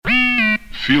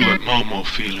Feel that Momo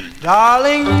feeling.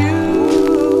 Darling,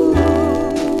 you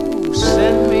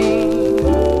send me.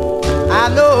 I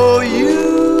know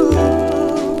you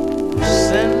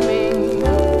send me.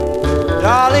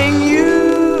 Darling, you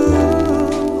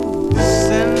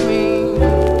send me.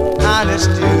 Honest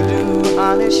you do,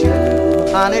 honest you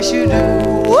do, honest you do.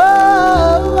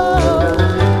 Whoa,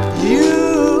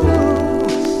 you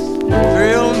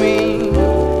thrill me.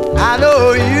 I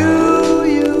know you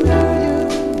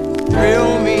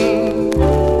thrill me.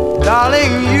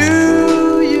 Darling, you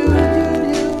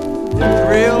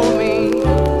thrill me.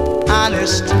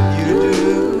 Honest you do.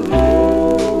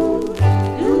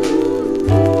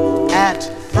 At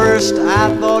first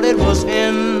I thought it was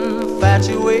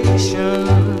infatuation,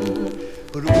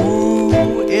 but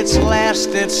ooh, it's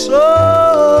lasted so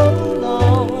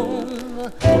long.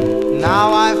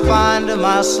 Now I find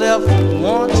myself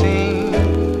wanting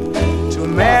to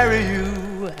marry you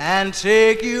and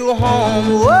take you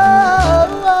home. Whoa,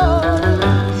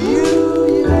 you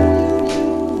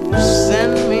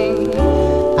send me.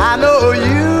 I know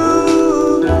you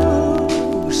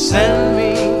send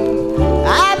me.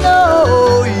 I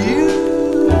know you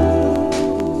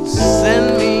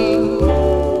send me.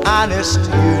 Honest you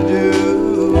do.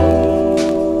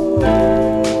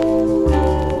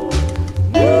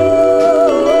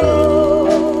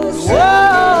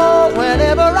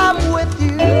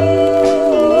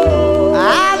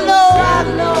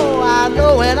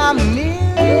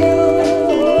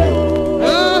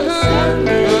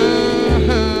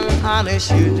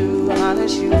 Honest you do,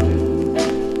 honest you do.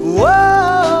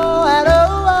 Whoa, and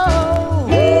oh,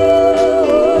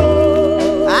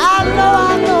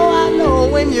 I know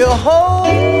when you hold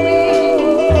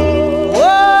me.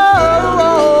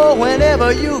 Whoa,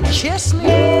 whenever you kiss me.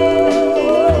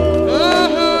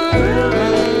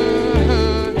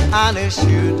 Honest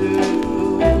you do.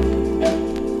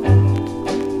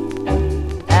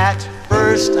 At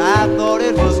first I thought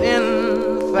it was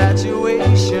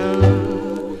infatuation,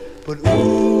 but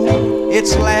ooh,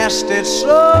 it's lasted so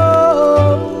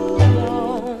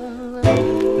long.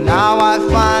 Now I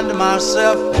find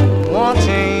myself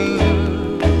wanting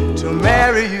to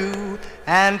marry you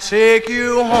and take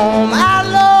you home. I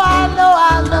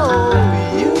know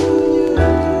you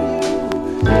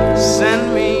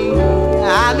send me.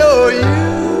 I know you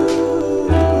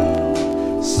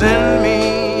send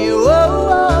me. Oh,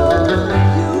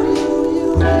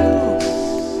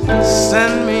 you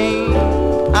send me.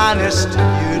 Honest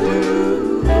you do.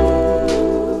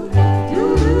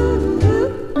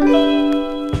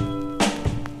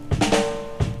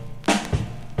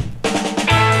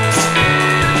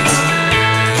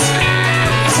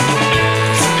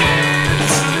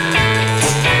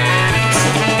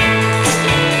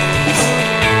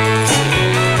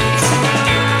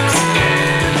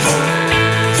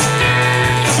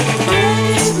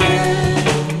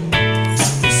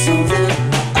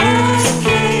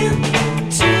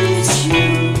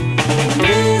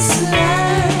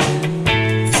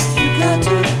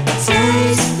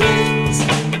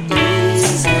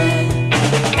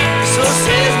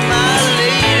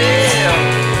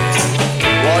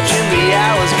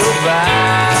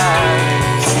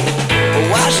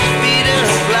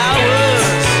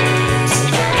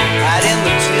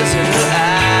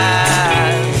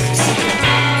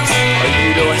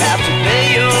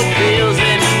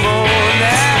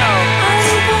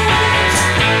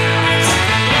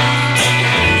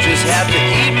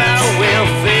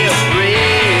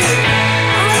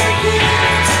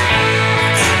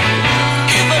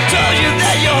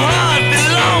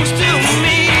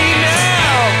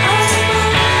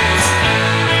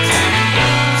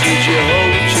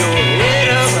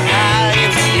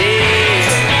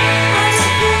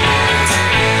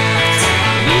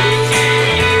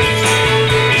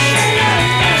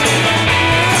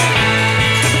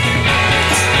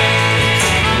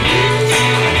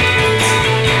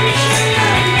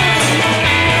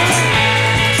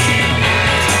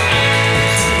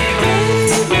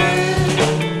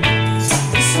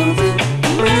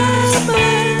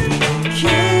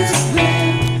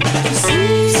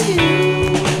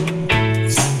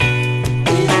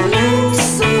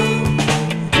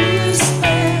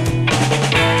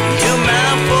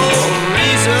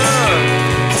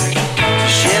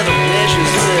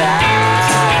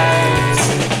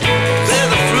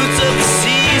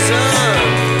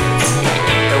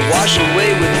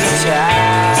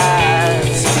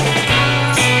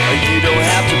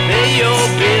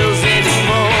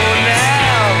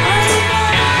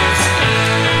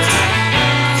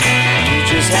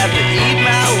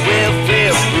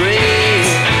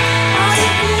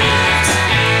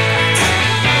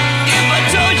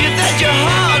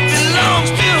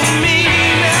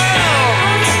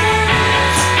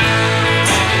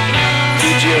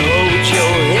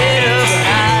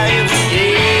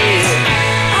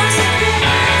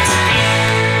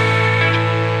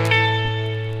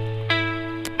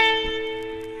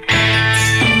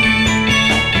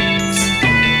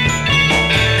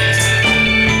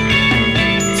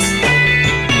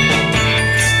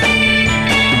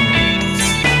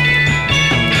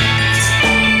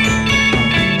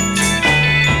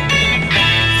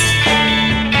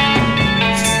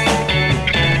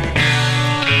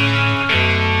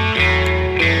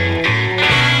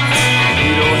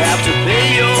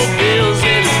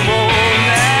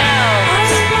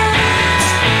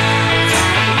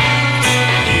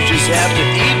 have to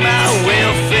eat my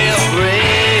welfare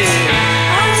bread.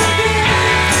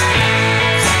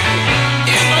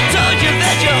 If I told you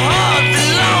that your heart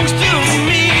belongs to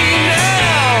me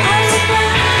now,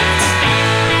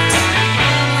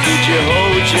 could you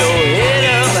hold your head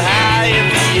up high in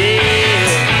the air?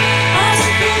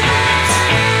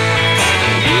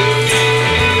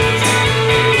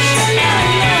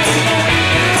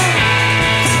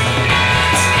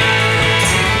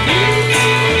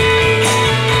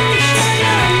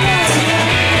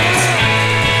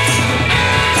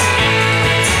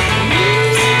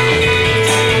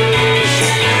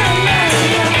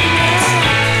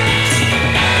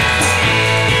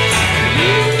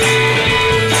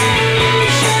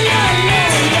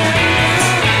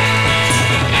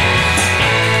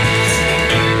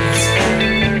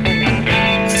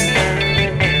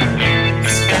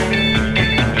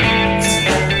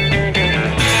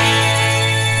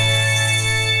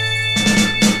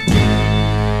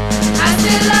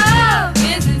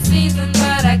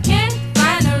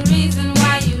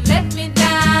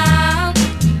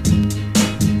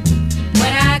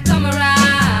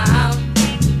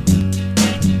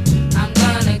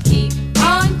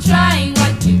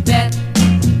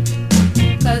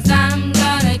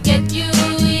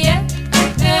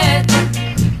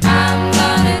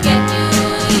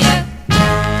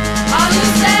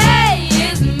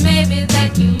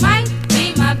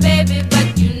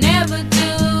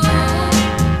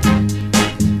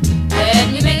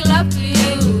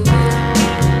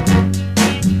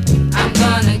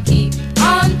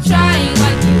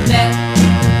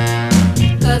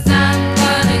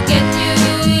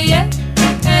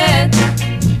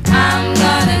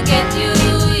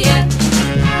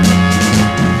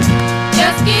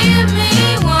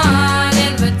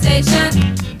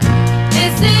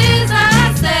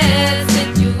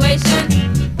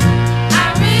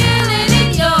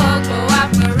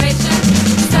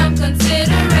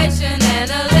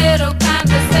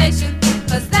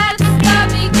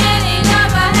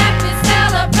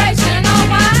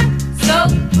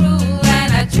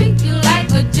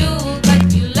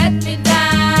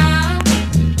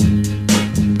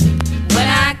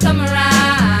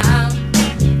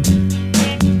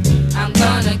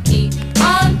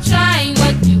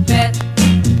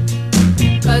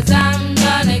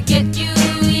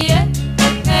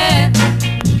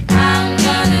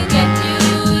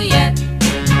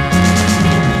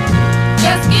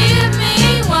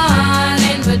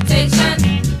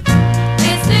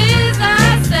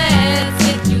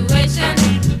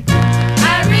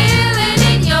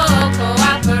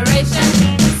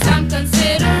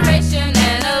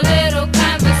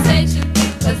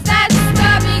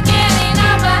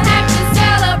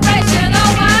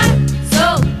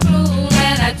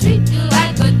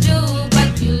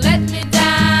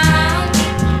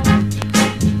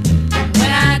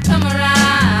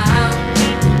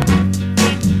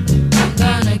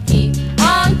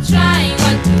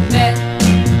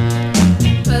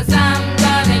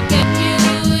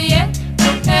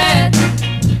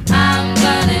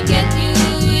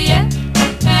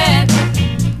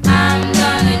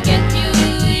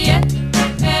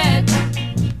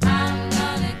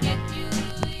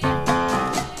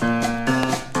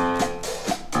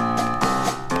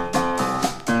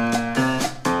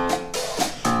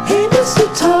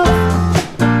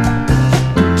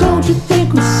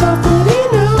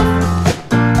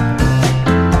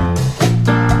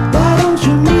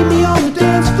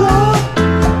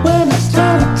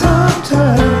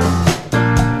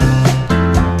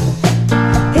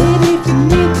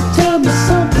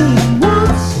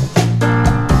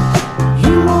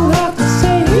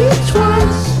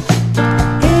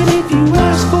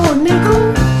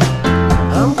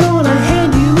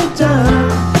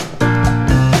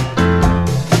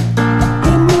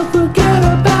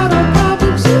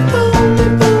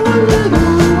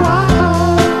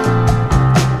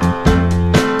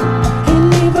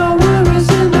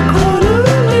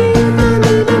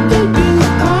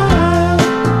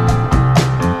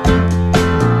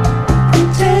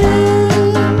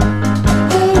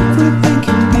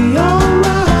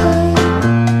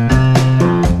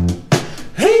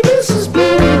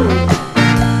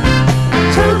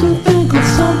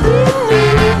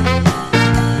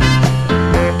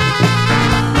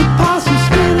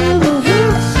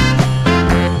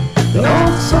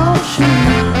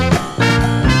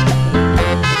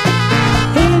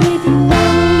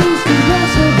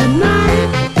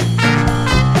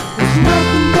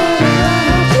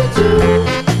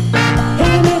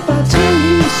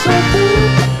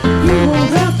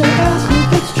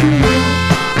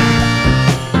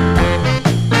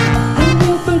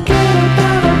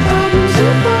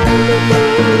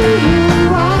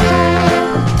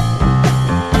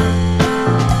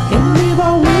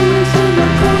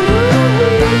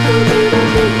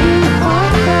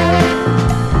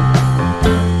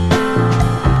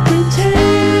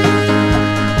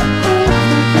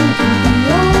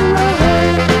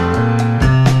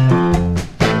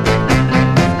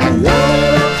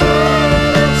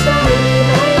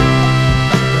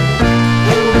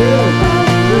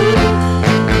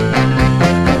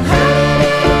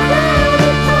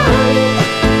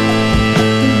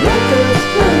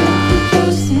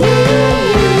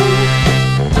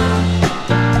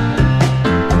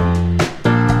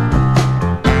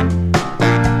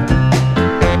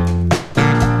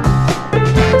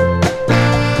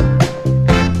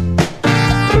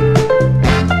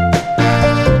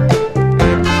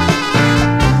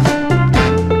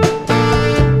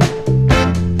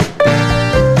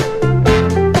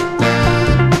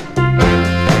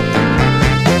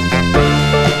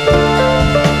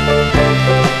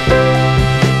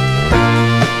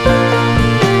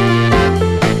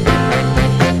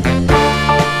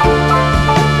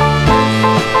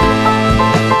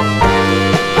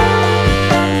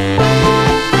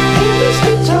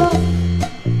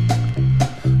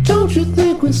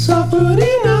 good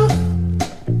enough.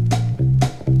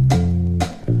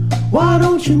 Why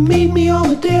don't you meet me on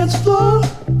the dance floor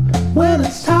when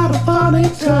it's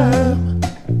telephonic time?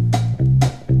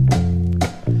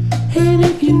 And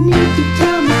if you need to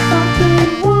tell me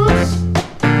something once,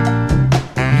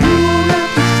 you won't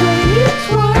have to say it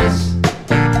twice.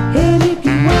 And if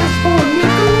you ask for a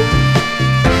nickel,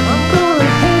 I'm gonna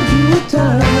hand you a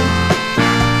dime.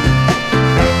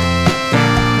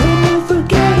 And we'll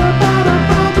forget about our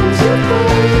problems if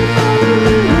only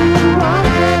you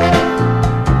right there.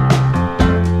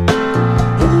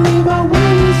 And leave our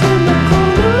worries in the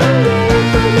corner, leave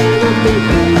them in a big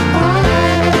pie.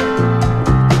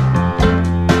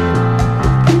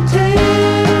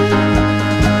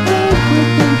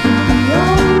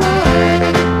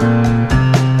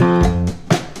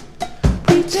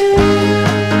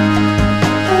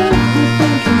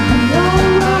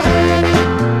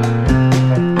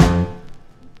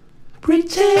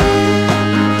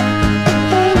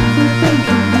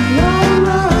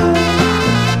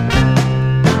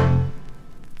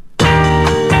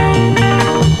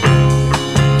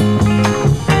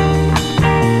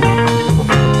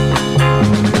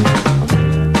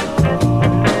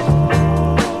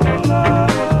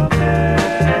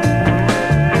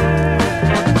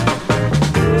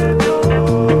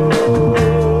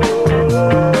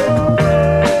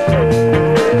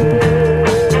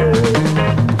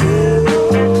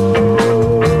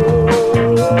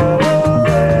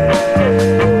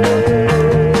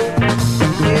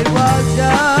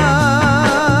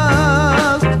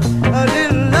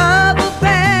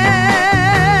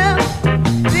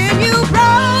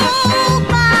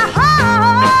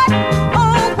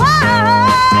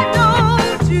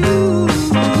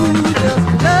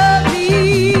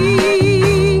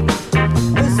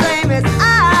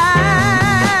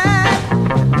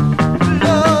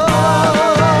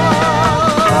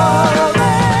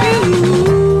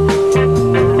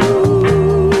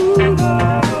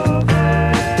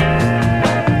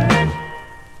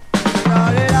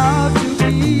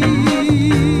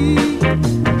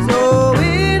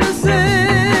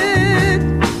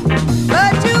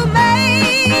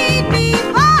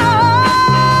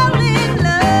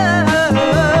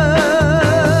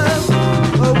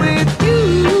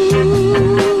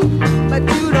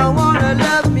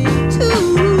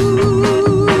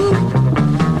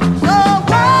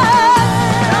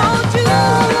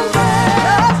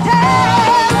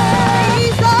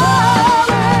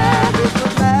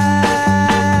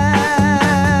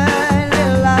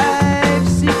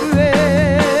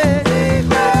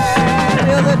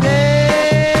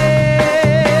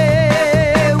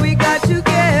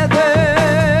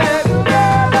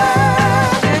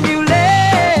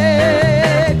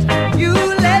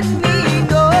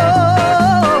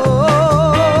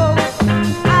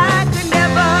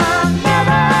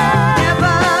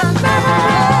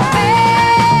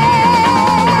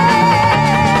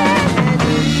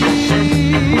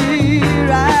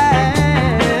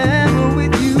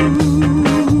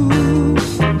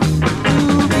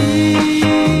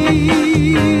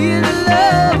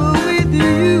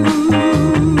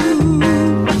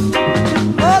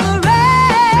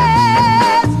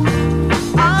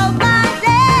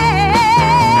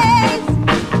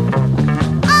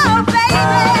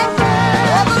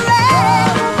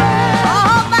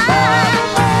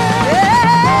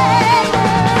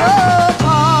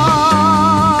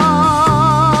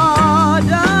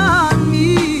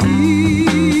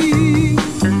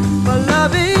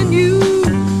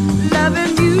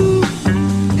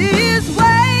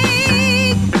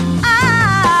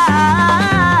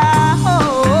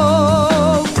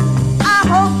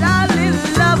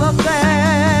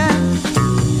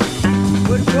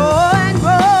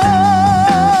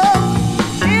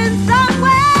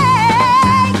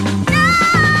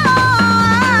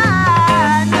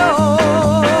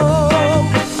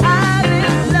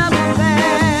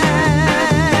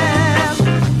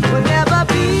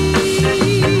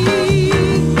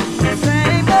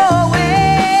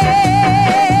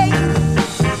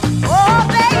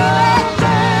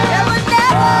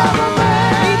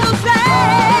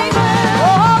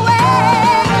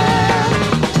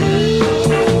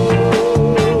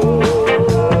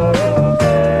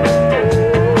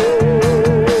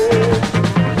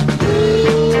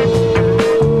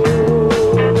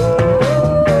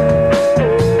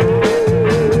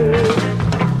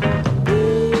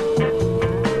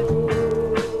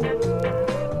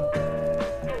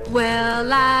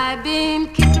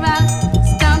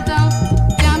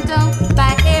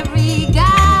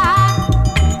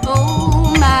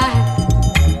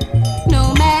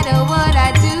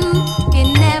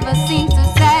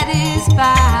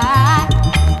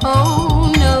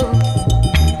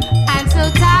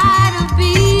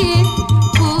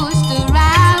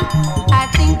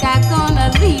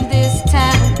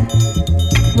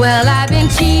 Well, I've been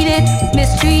cheated,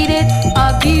 mistreated,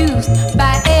 abused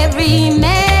by every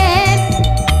man.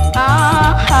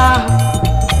 Uh-huh.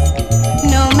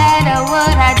 No matter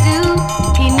what I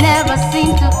do, he never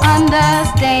seemed to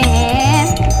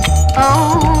understand.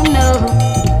 Oh no,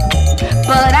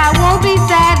 but I won't be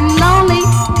sad and lonely,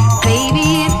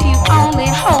 baby, if you only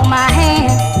hold my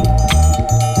hand.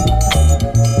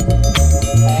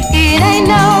 It ain't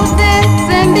no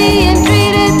sense in being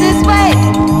treated this way.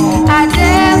 I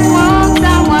just want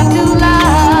someone to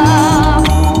love.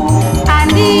 I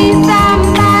need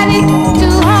somebody to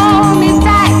hold me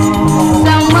tight,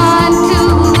 someone to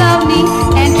love me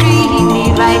and treat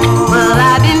me right. Well,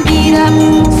 I've been beat up,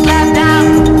 slapped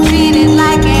down, treated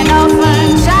like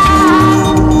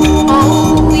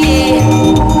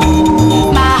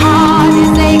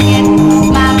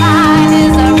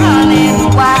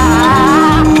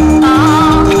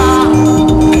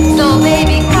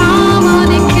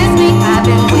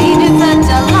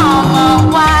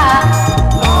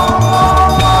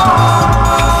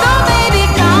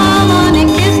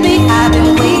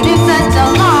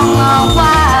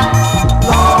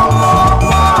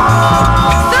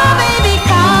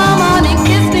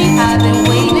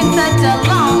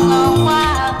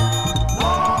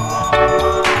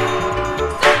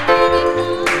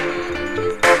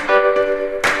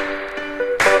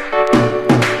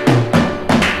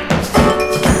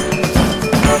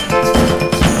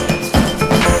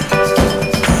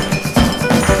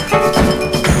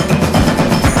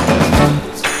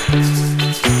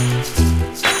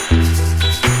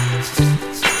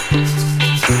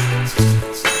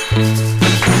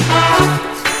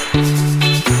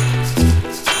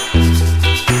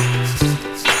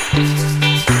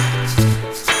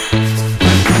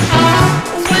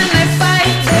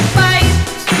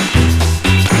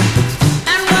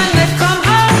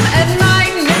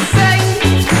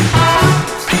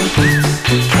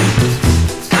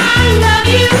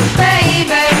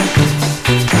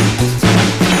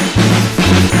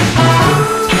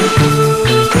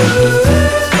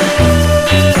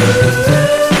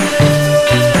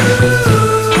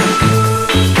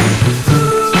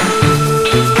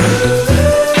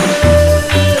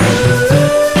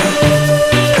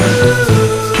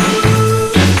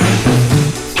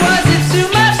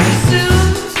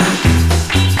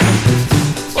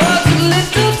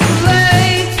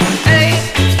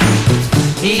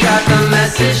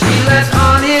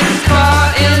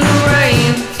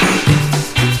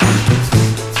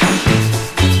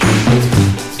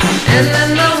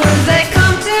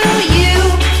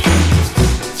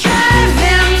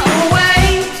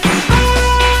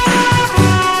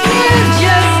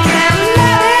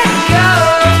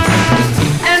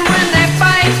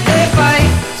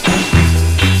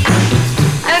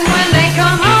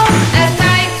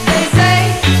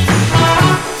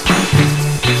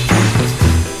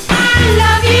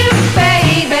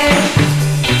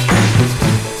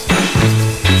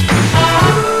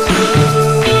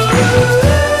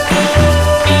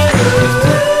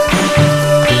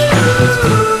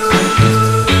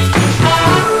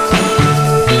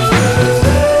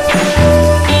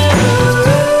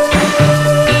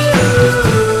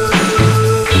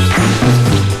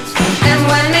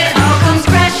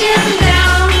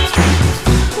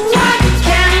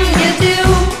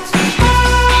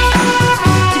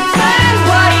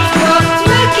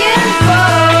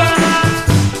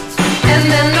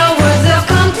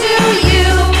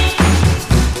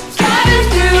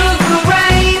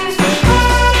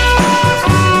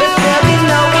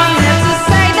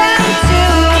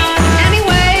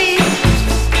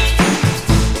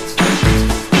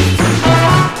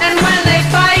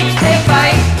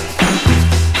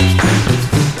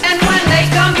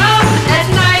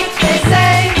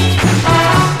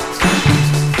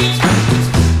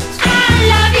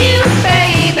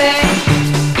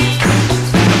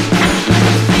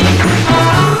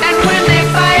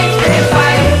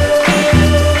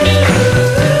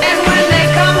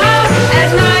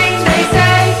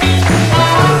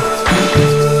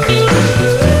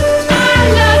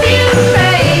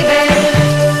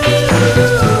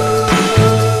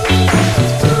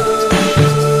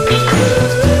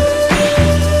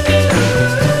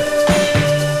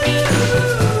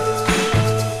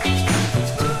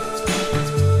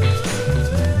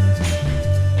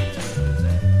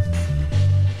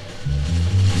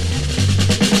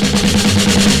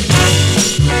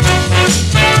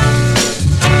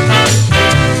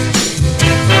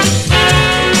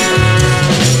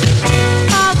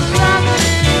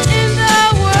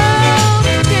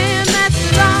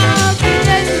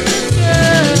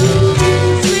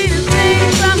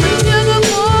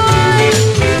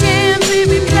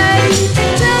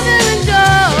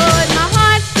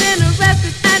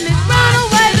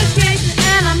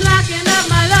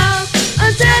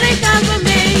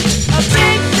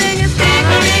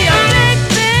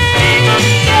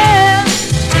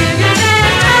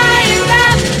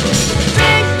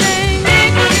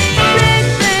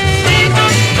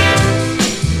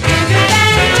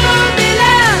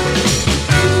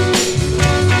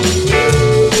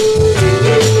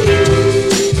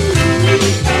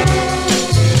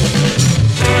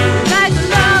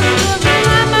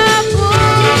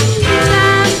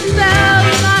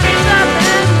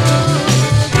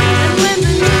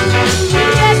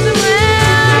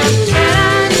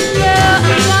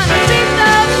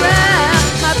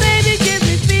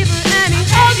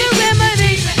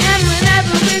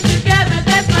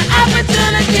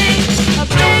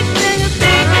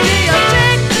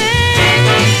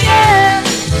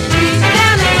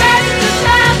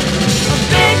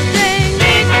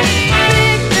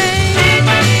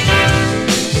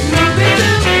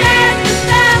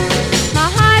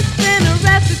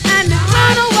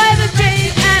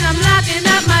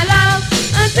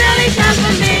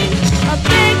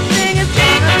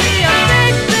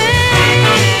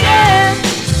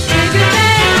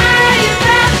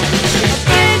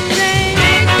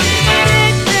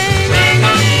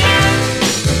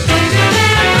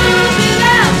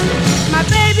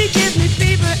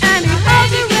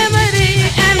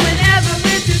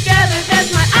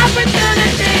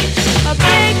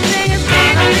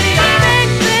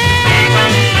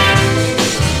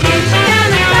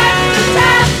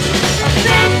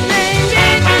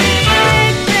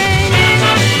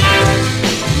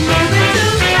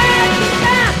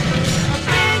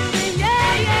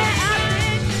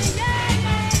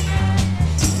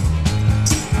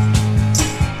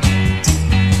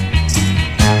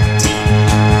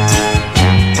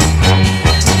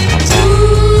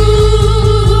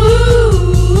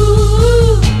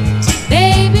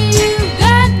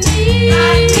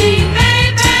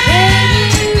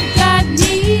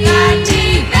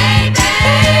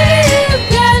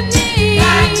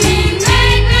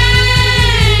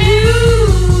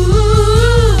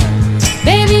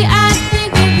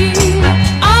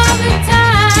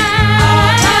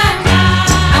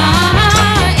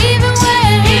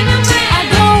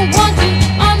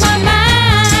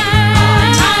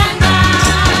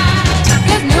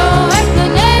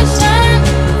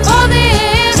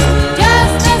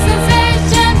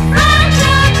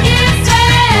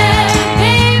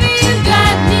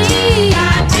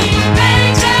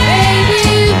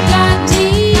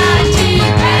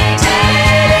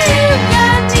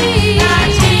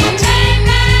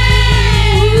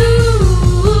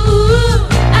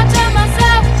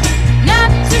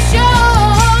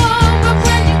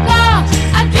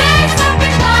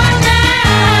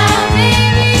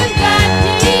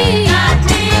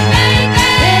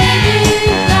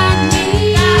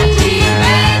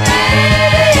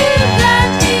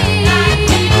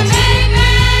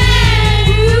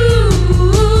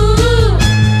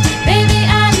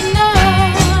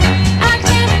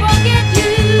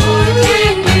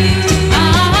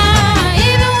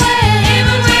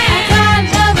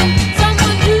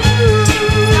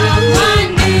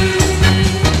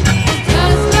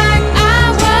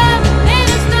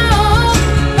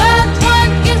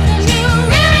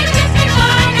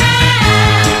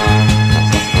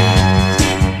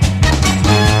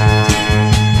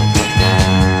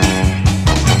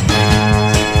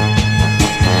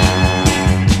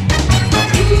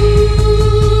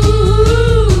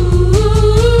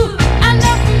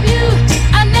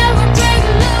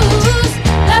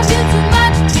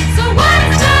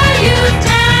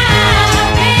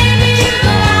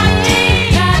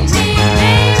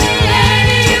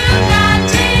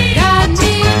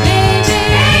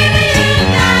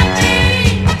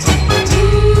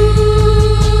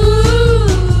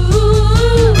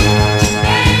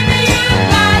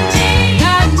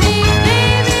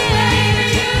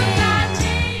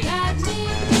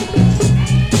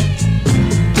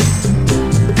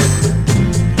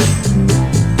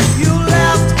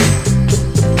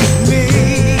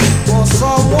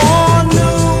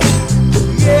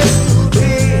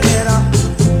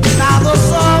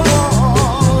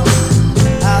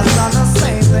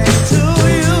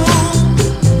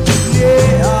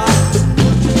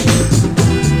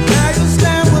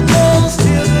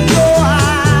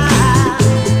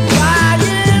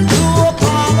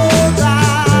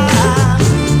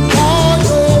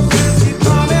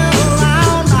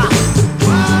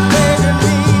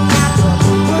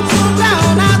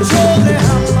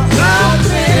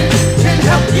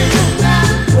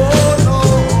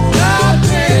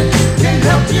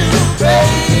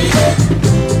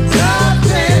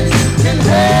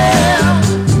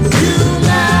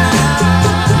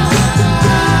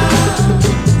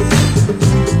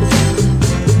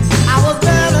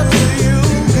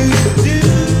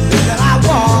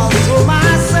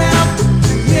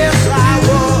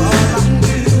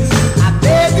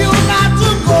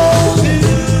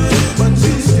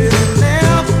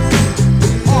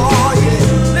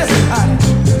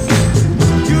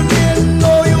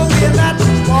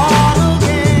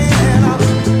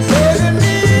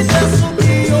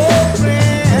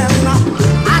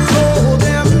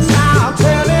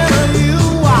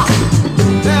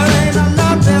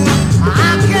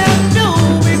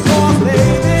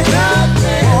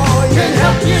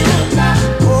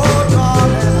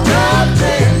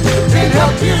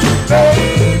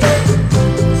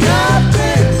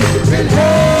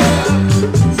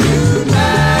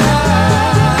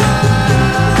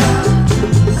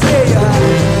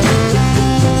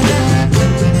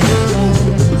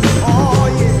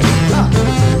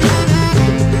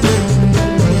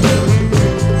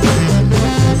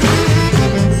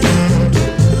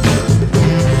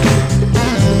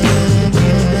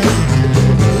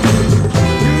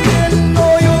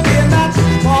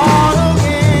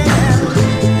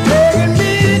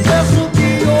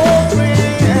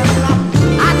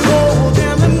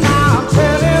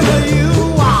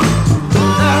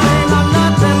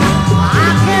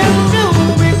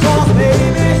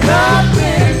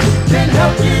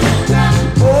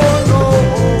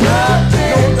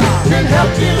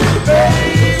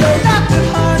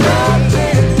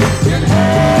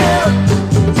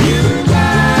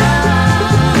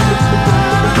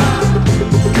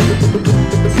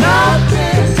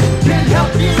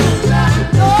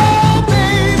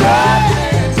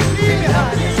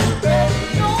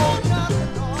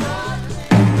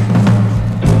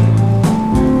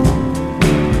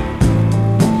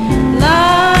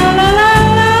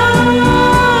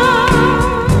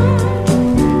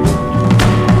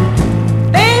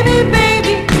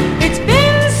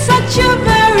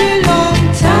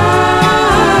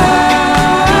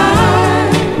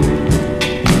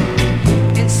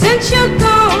you're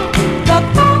gone, the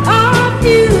thought of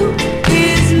you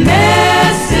is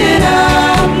messing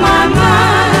up my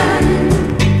mind.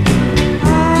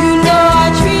 You know I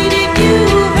treated you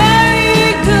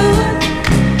very good,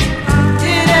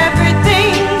 did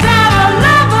everything that a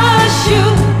lover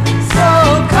should. So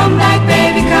come back,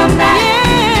 baby, come back.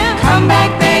 Yeah. Come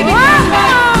back, baby, come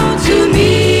back to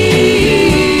me.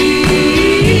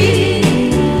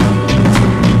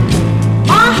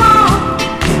 My heart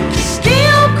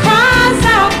still cries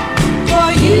out.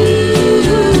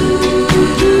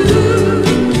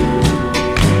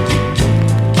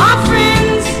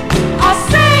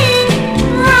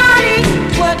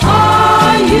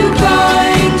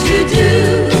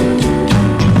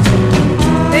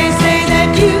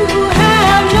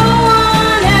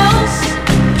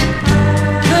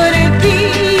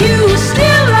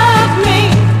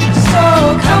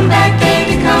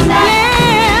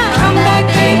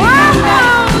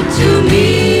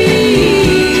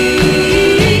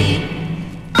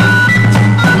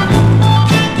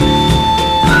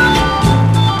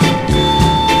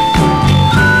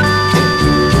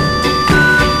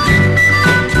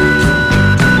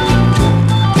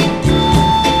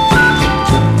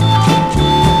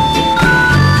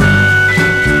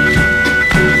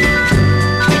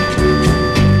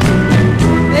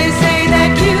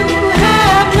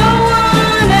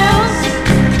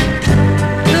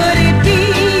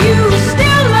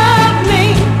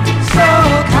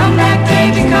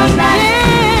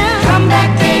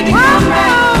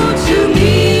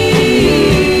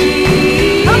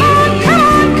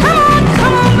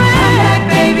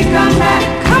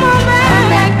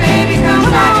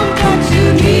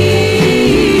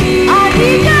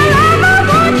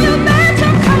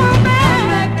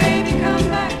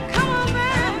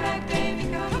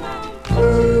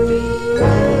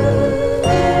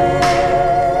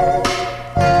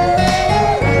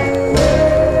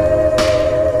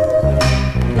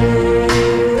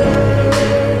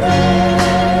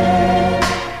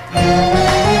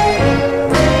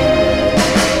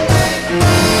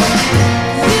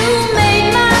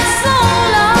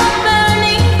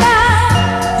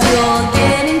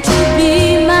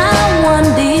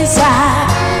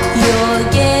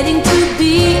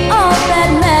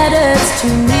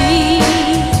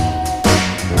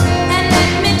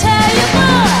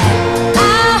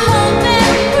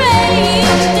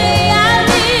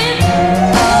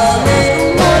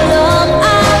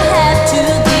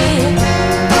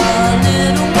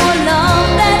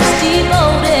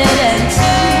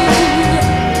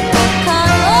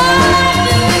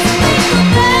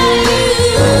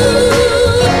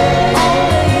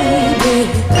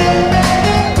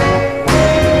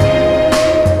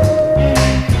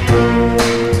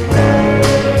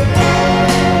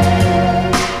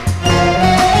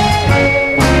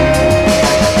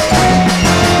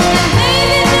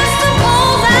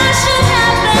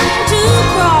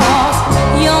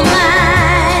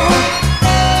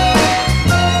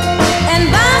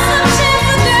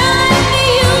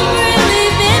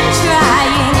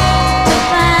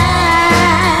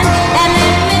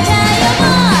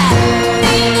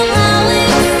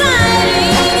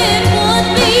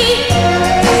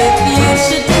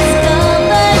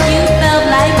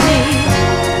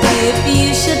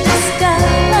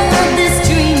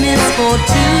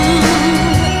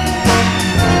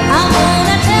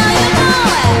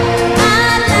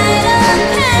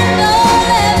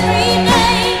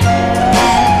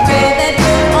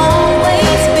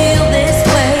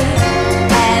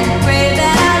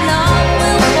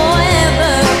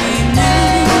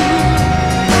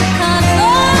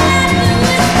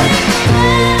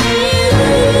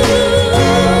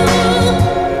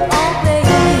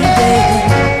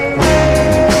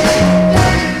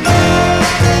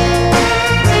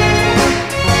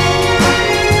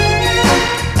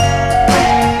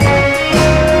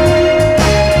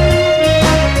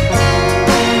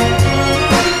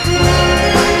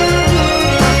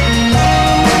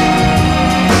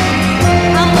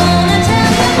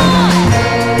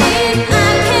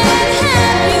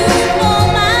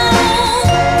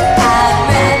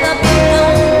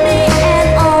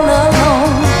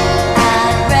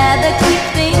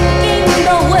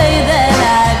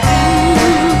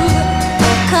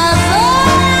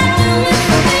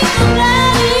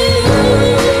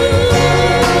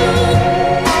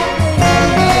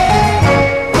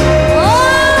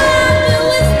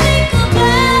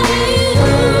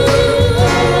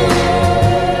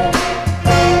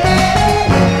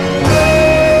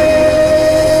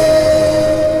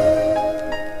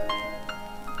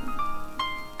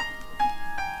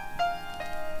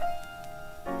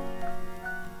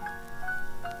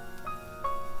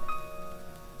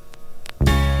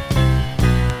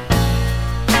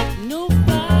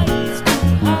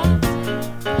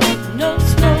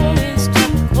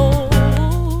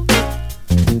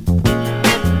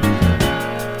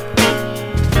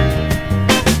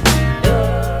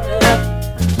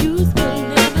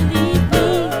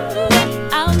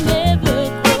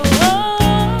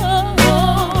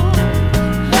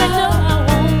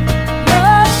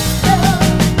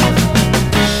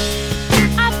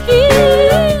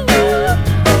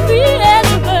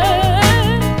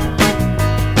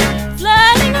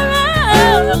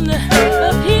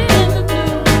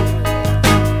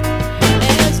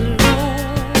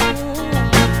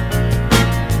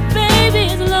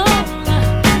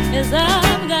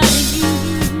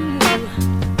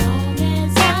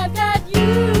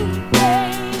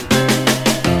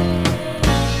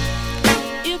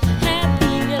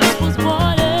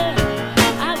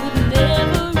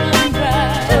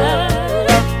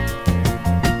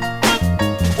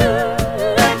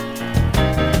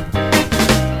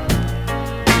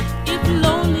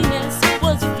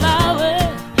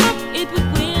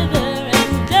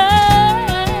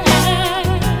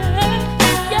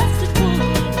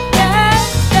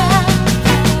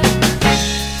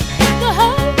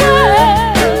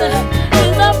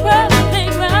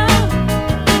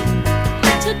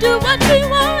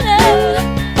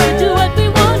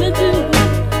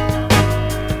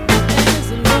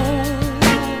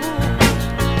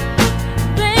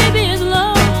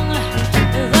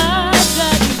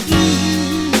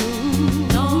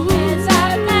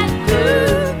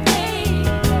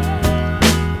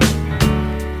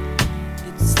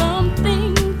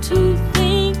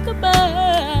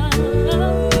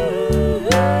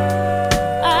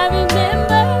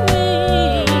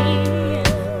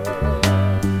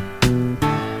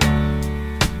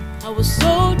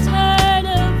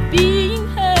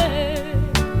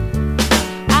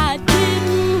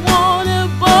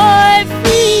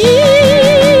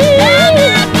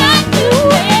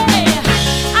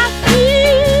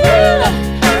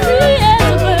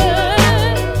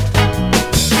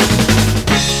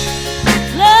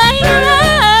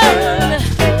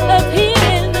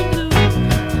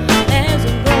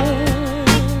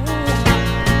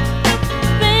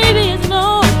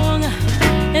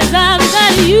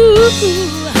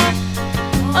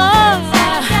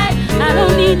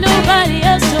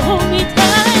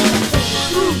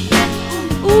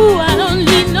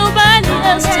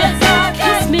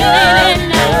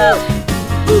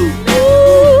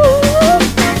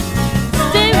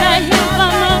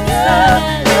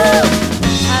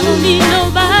 need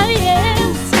nobody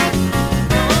else.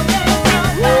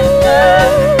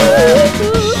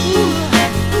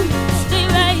 Stay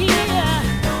right here.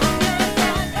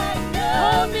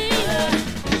 Hold me.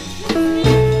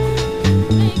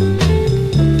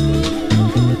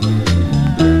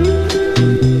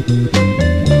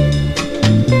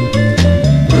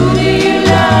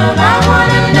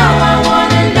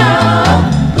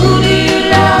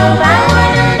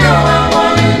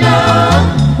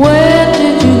 Where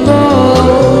did you go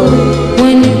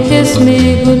when you kissed me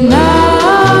goodnight?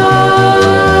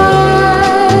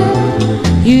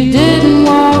 You didn't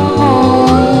walk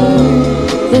home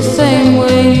the same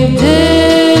way you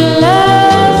did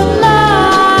last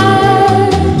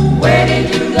night. Where did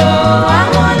you go? I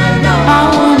wanna know. I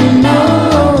wanna know.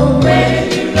 Where did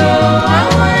you go? I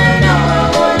wanna know. I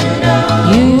wanna know.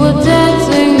 You were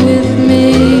dancing with me,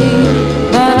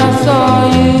 but I saw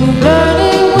you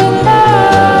flirting with her.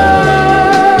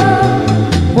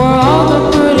 Were all the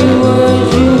pretty words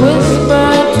you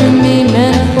whispered to me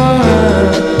meant for her,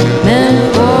 meant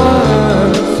for her?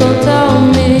 So tell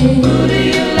me, who do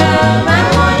you love? I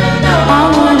wanna know. I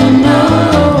wanna know.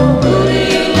 Who do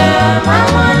you love? I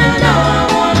wanna know. I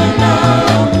wanna know.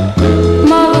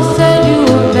 Mother said you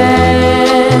were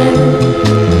bad,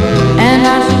 and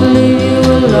I should leave you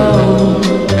alone.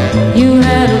 You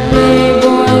had a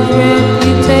playboy's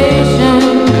reputation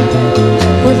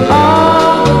with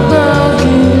all the girls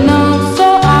you know, so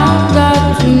I've got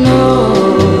to know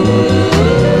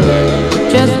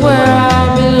just where I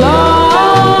belong.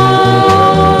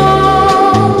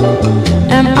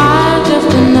 Am I just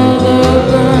another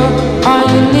girl? Are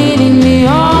you leading me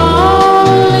on,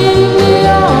 leading me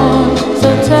on? So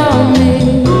tell me,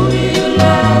 who do you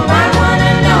love? I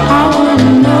wanna know. I wanna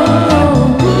know.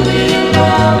 Who do you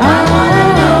love? I wanna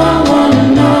know. I wanna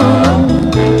know.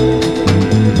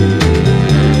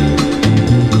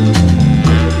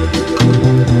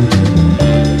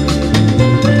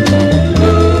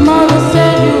 Mother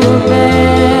said you were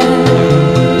bad,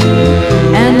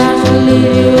 and I should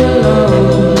leave you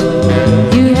alone.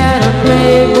 You had a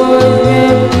playboy's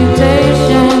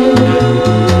reputation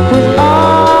with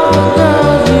all the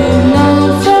girls you know,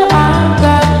 so I've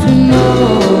got to know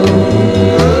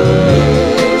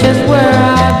just where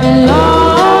I belong.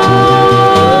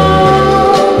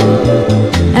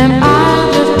 Am I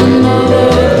just another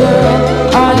girl?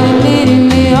 Are you leading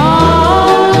me on,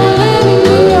 leading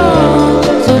me on?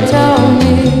 So tell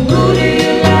me, who do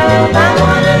you love? I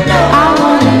wanna know. I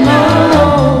wanna know.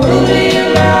 Who do you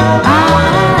love? I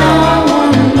wanna know. I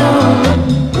wanna know.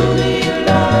 Who do you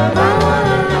love? I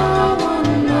wanna know. I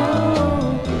wanna know.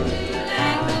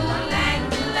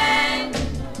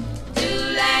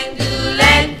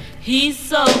 He's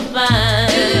so fine.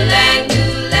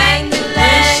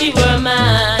 Wish she were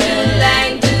mine.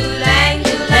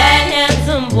 That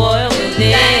handsome boy over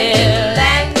there,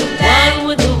 one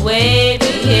with the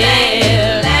wavy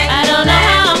hair. I don't know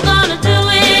how I'm gonna do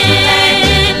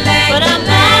it, but I'm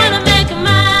gonna make him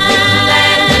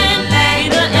mine. Be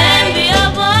the envy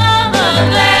of all the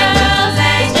girls.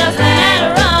 It's just a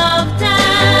matter of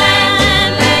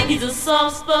time. He's a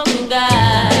soft-spoken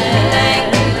guy.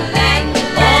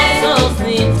 Also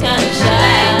seems kind of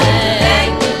shy.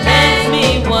 Makes me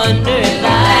wonder if I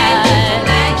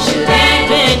should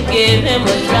even give him a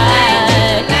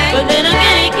try. But then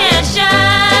again, he can't shine.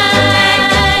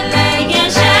 He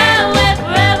can't shy away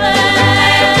forever.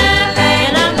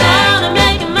 And I'm gonna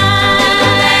make him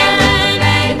mine.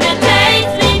 If it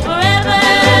takes me forever.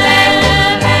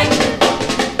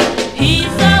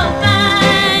 He's so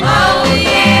fine. Oh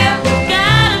yeah.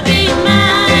 Gotta be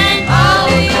mine. Oh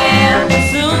yeah.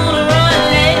 Sooner or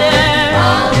later.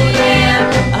 Oh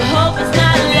yeah. I hope it's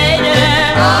not later.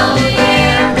 Oh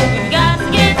yeah. We've got to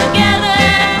get together.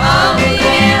 Oh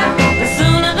yeah. The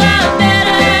sooner the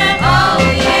better. Oh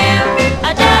yeah.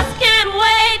 I just can't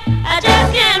wait. I just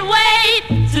can't wait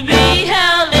to be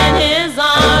held in his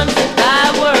arms. If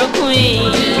I were a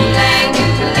queen,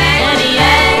 and he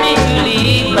asked me to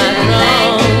leave my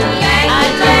throne.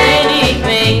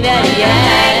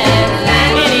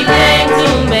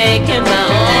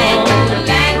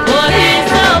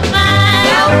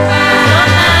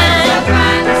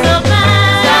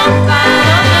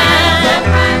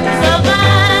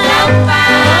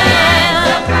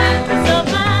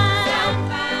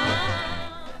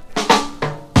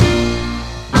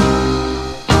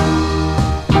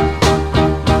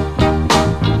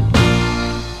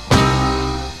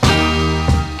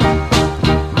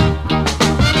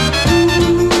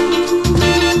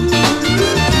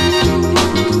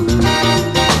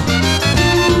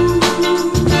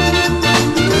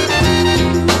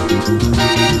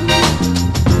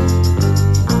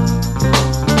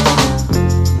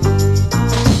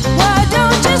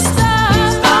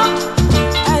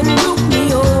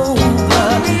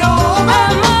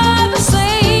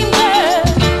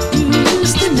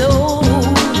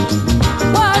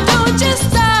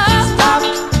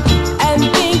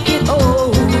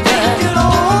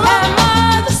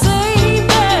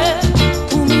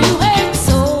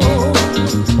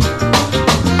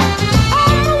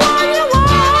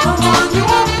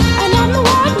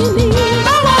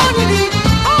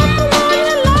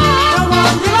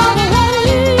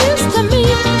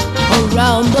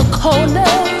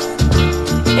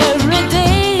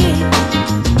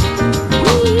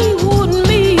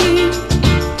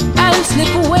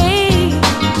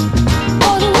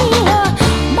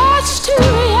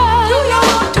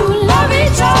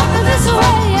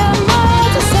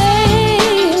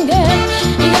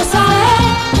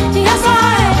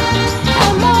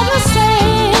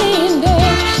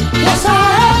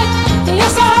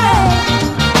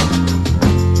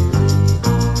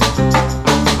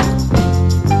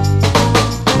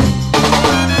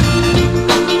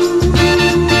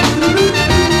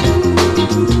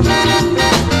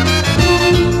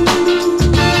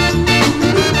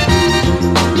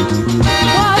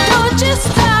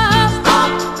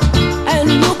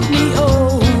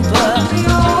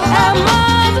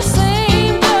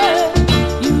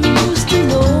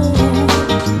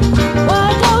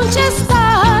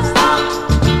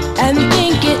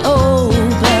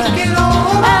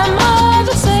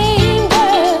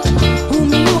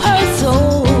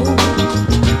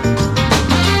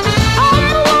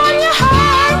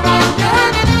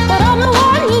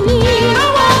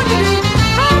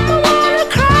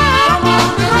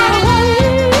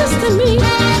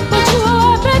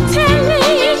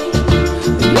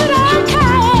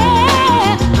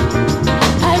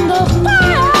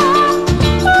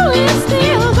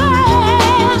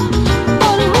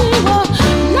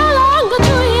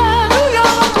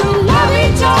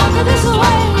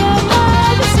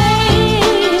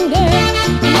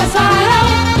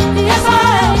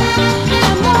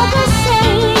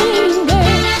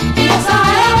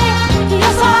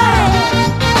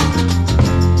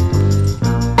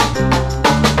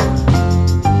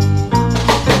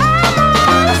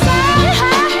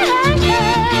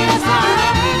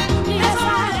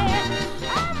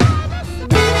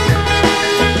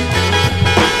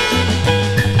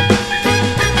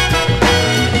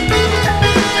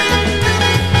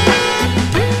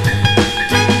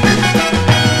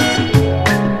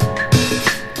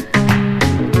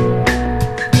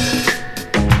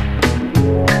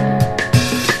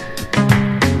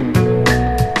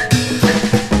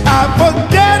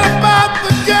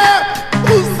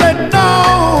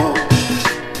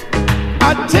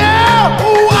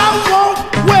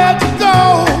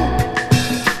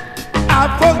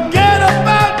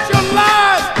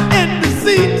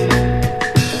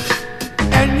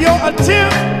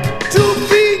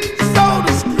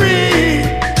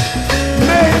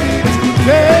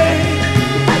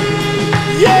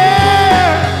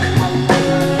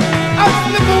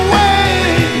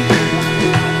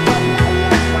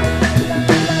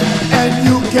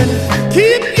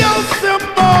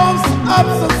 of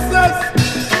success.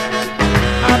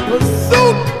 I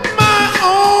pursued my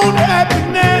own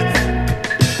happiness.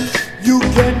 You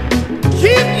can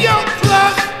keep your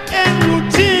clock and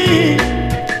routine.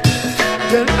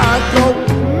 Then I go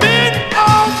mend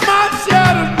all my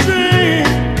shattered dreams.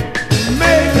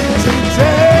 Maybe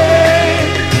today,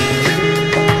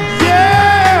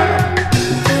 yeah,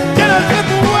 can I slip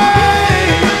away?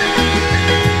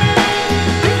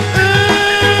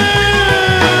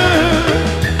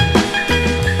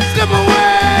 Slip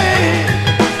away,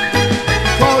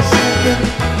 'cause you've been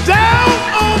down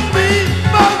on me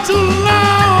for too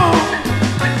long,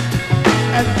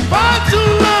 and for too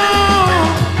long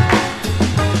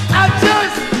I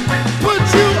just put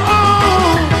you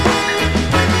on.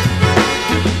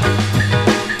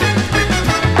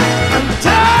 I'm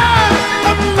tired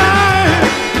of lying.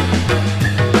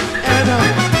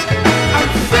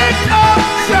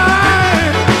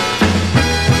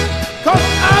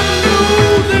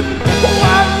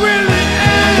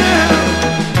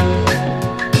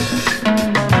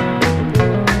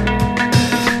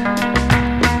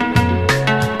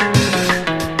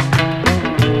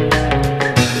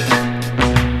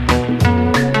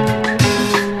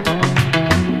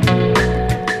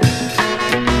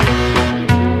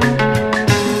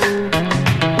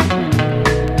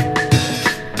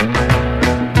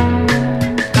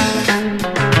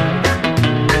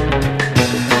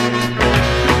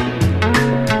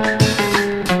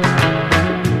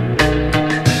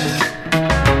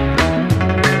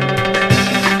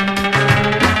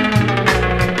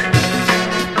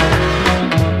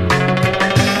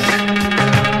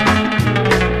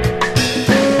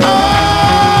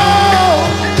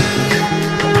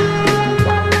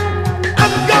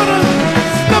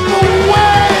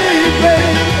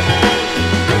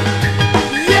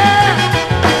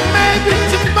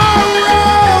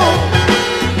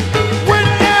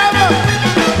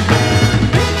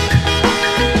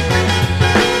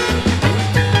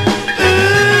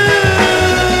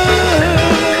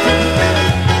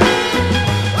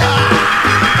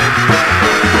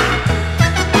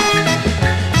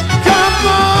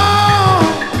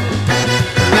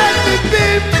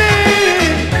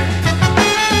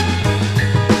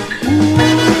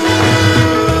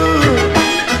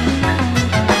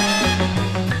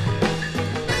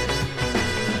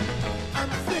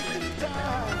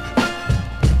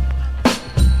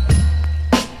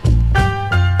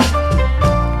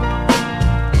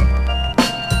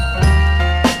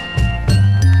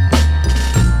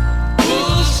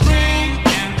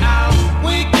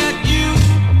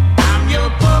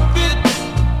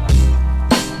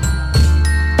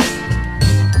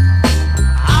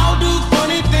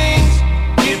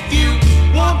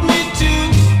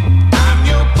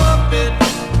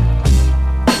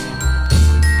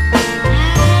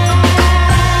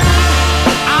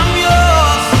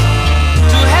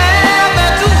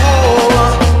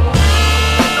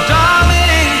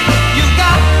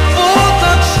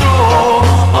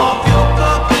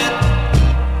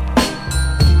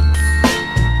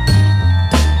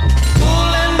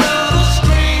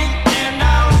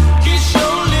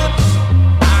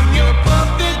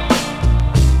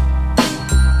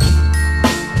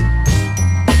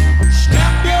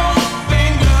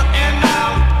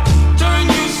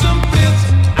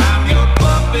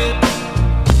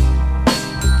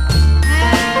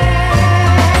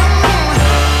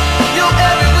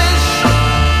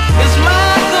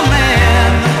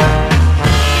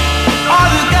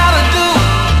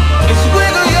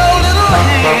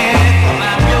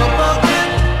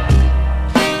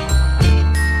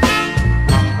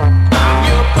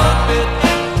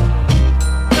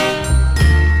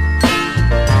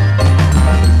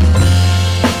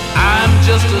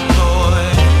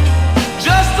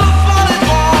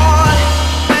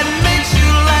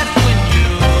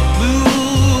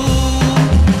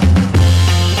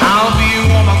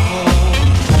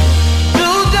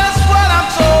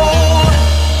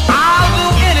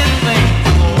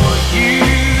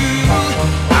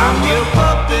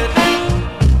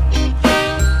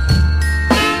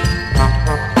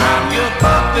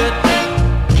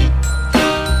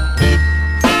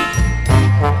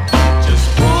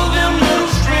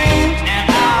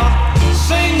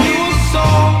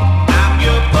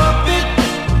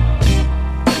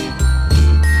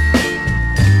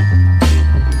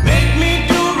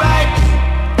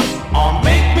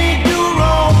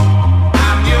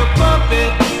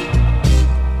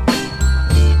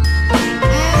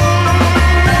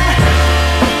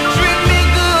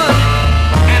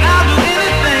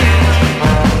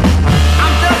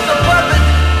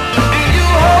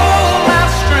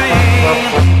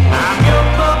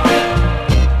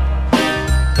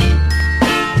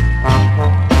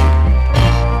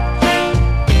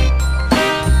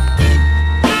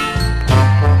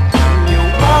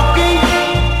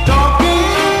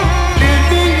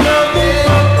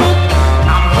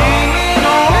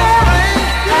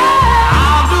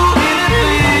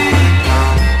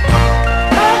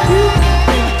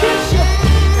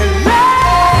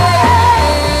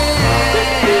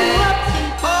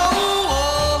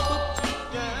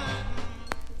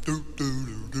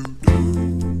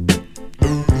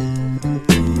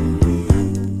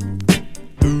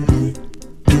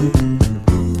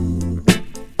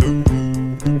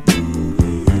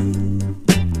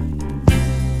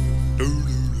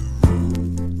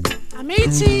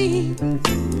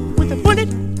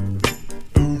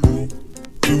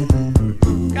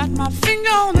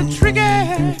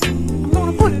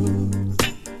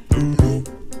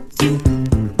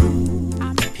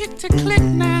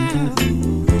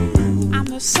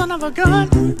 have a gun.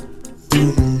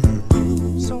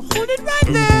 So hold it right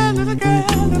there, little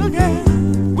girl, little girl.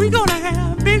 We gonna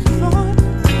have big fun.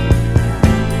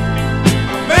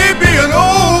 Maybe an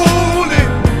oldie,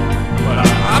 but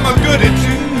I'm a goodie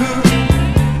too.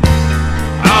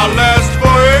 I'll last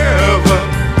forever,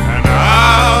 and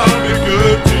I'll be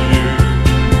good to you.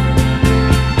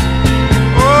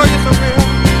 Oh, yes, I will.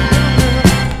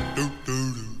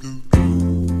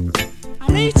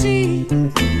 I'm 18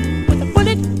 with a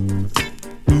bullet.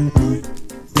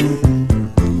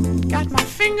 Got my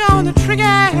finger on the trigger.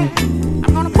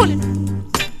 I'm gonna pull it.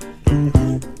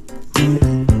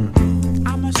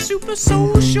 I'm a super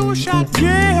soul sure shot,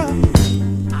 yeah.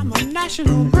 I'm a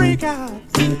national breakout.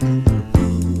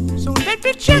 So let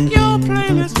me check your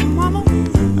playlist, mama.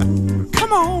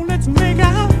 Come on, let's make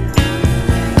out.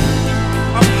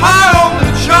 I'm high on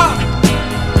the chart,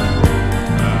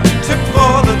 tip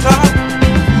for the top.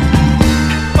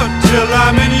 Until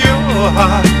I'm in your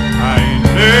heart, I ain't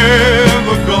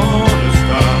never gonna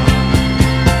stop.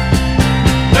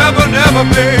 Never, never,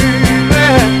 baby.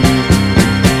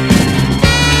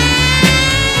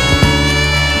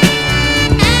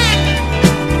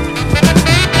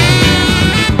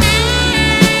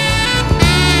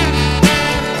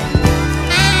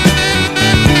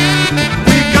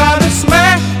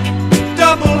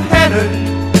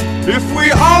 If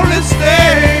we only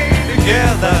stay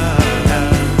together,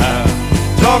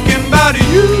 talking about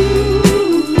you,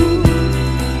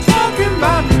 talking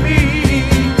about me.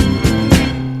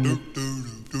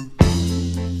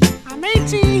 I'm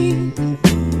 18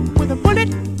 with a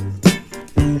bullet.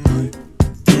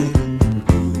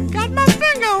 Got my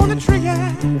finger on the trigger.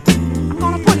 I'm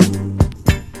gonna put it.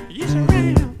 Yes, I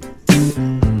am.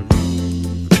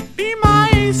 Be my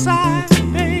A-side,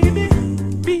 baby.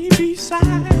 Be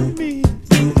beside.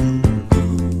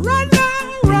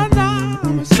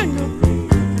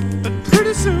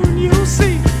 Soon you'll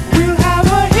see we'll have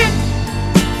a hit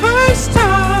first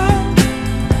time.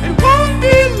 It won't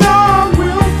be long,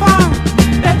 we'll find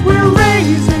that we're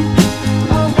raising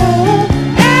a whole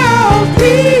LP.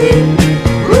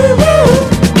 Woo-hoo.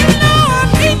 You know I'm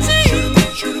 18.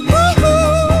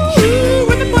 Woo-hoo.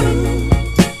 With the bullet.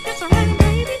 It's a ring,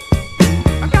 baby.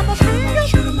 I got my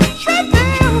fingers right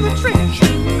there on the trigger.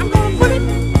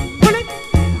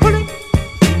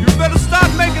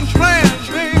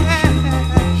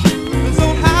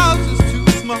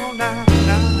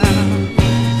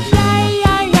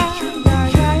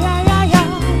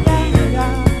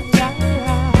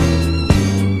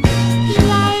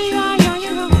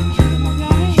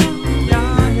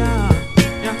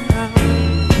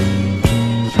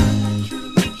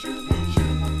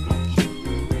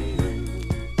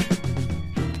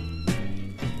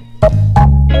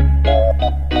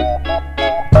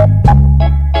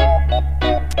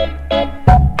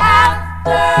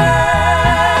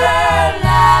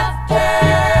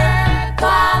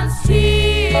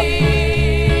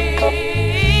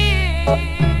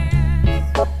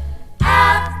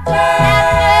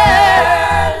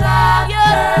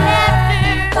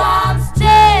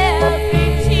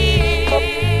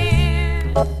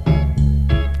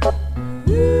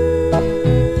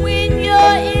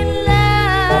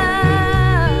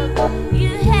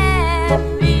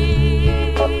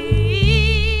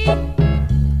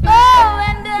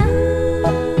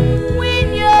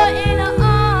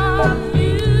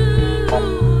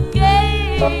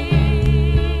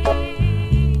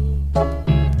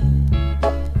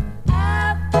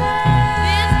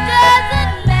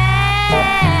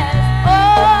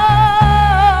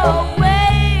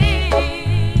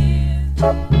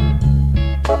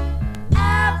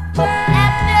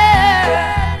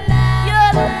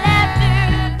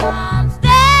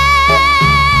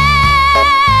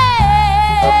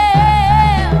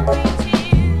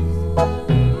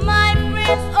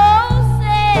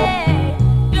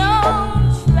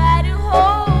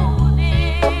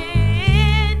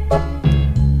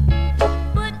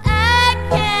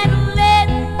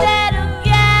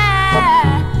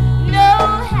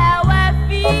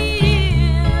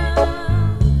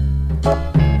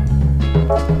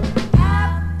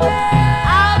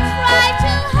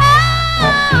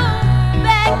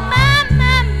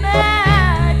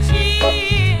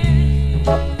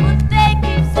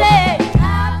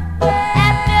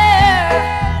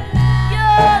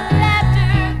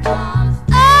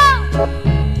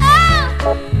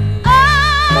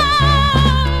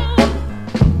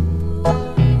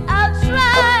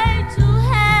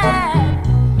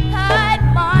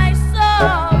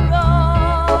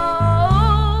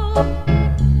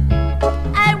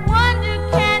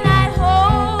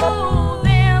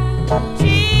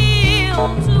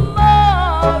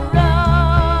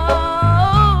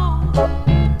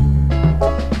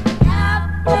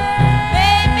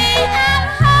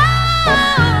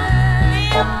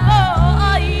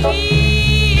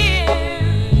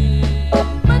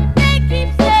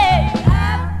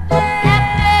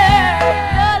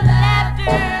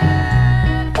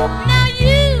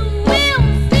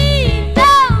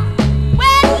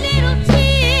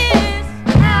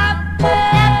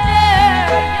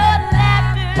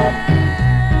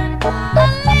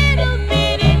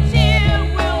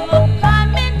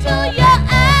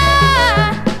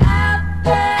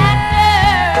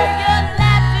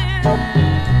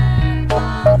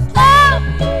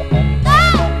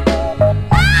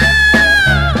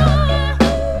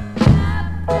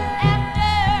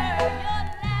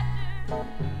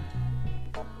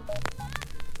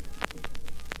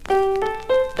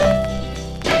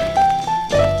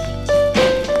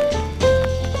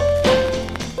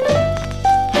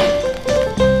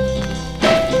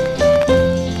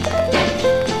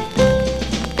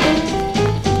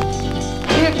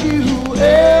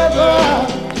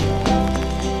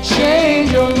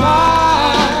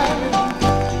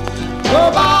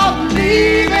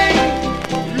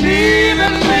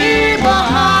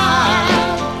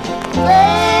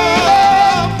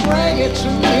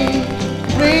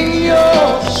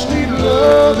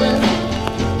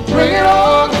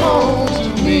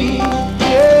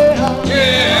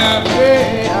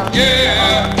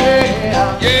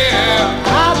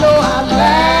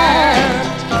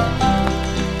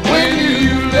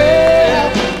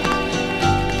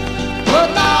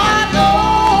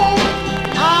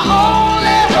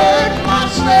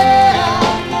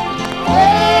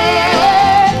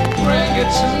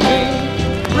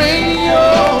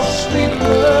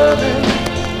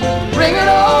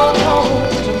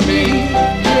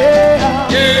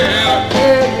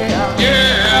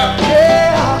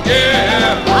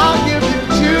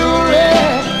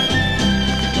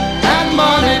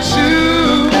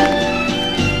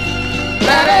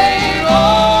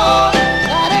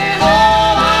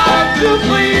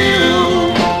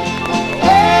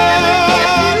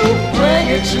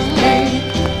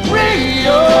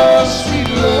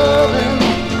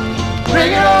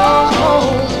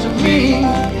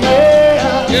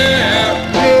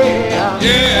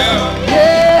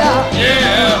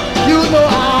 Yeah, you know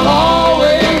I'll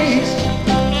always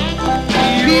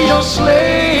be your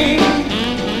slave.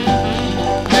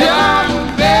 Till I'm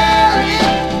buried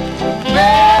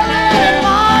in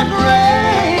my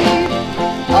grave.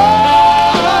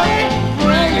 Oh,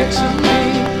 bring it to me.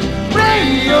 Bring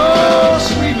your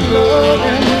sweet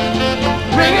loving.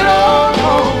 Bring it on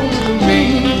home to me.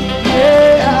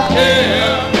 Yeah.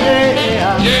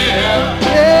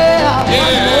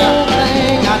 One more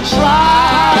thing I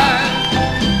tried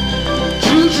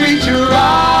to treat you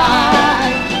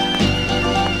right,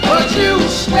 but you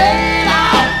stayed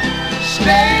out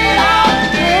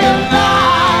till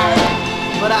night.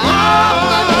 But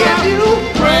I'll get you.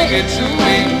 Bring it to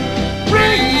me.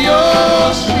 Bring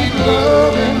your sweet